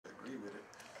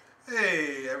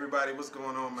Hey everybody, what's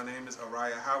going on? My name is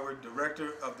Eriah Howard,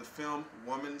 director of the film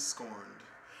Woman Scorned.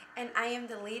 And I am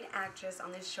the lead actress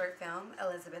on this short film,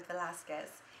 Elizabeth Velasquez.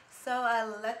 So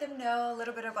let them know a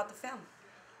little bit about the film.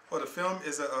 Well, the film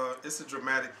is it's a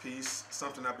dramatic piece,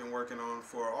 something I've been working on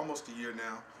for almost a year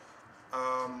now.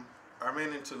 I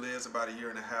ran into Liz about a year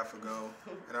and a half ago,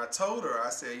 and I told her, I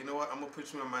said, you know what, I'm going to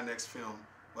put you in my next film.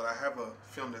 Well, I have a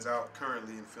film that's out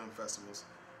currently in film festivals.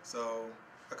 So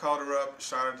I called her up,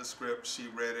 shot her the script, she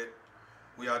read it.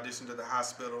 We auditioned at the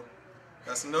hospital.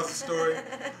 That's another story.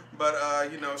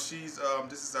 But, you know, she's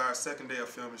this is our second day of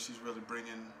filming. She's really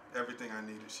bringing everything I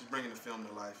needed. She's bringing the film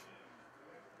to life.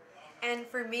 And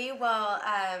for me, well,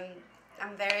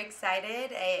 I'm very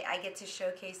excited. I get to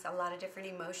showcase a lot of different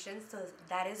emotions, so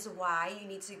that is why you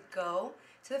need to go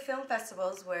to the film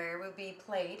festivals where it will be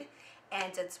played.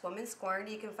 And it's Woman Scorned.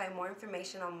 You can find more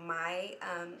information on my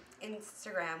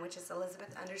Instagram, which is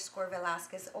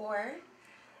Elizabeth_Velasquez, or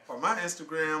my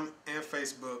Instagram and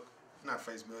Facebook, not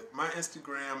Facebook, my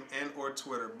Instagram and or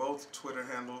Twitter, both Twitter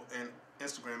handle and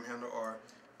Instagram handle are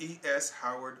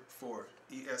ESHoward4,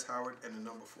 ES Howard and the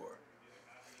number 4.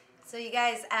 So you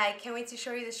guys, I can't wait to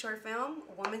show you the short film,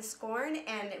 Woman Scorned,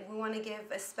 and we want to give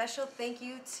a special thank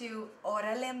you to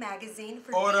Orale magazine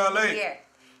for being here.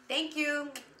 Thank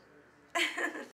you.